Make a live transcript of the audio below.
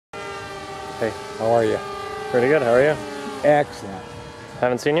Hey, how are you? Pretty good, how are you? Excellent.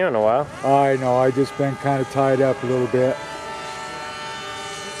 Haven't seen you in a while. I know, I just been kind of tied up a little bit.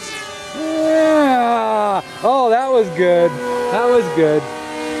 Yeah! Oh, that was good. That was good.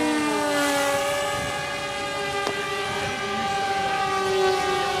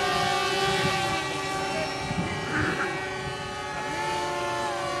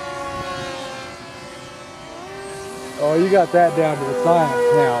 Oh, you got that down to the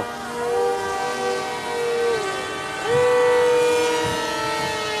science now.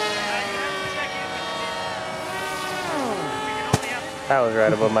 That was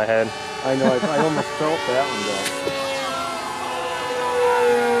right above my head. I know, I almost felt that one go.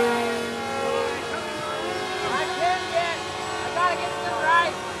 I gotta get to the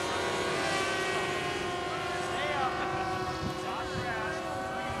right.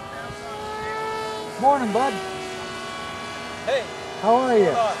 Morning, bud. Hey. How are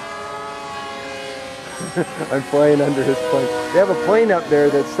you? I'm flying under his plane. They have a plane up there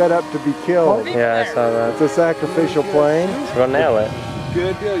that's set up to be killed. Yeah, I saw that. It's a sacrificial plane. Go nail it.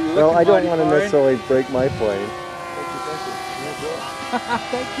 Good deal. You're Well, I don't looking want to mighty necessarily break my plane.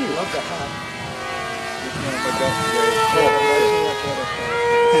 Thank you. fine. Love that. This one of my best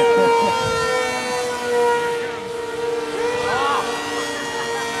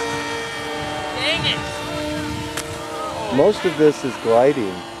today. Most of this is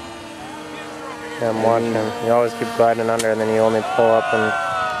gliding. Yeah, I'm watching. You always keep gliding under and then you only pull up and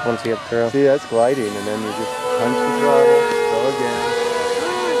once you get through. See, that's gliding, and then you just punch the throttle, go again.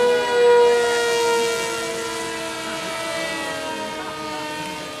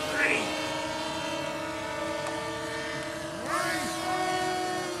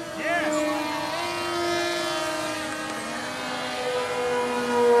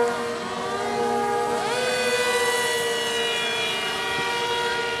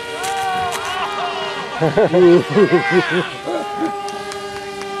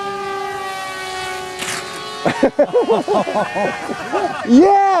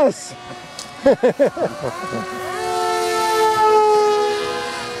 Yes!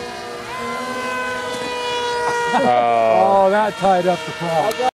 Oh, that tied up the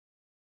crowd.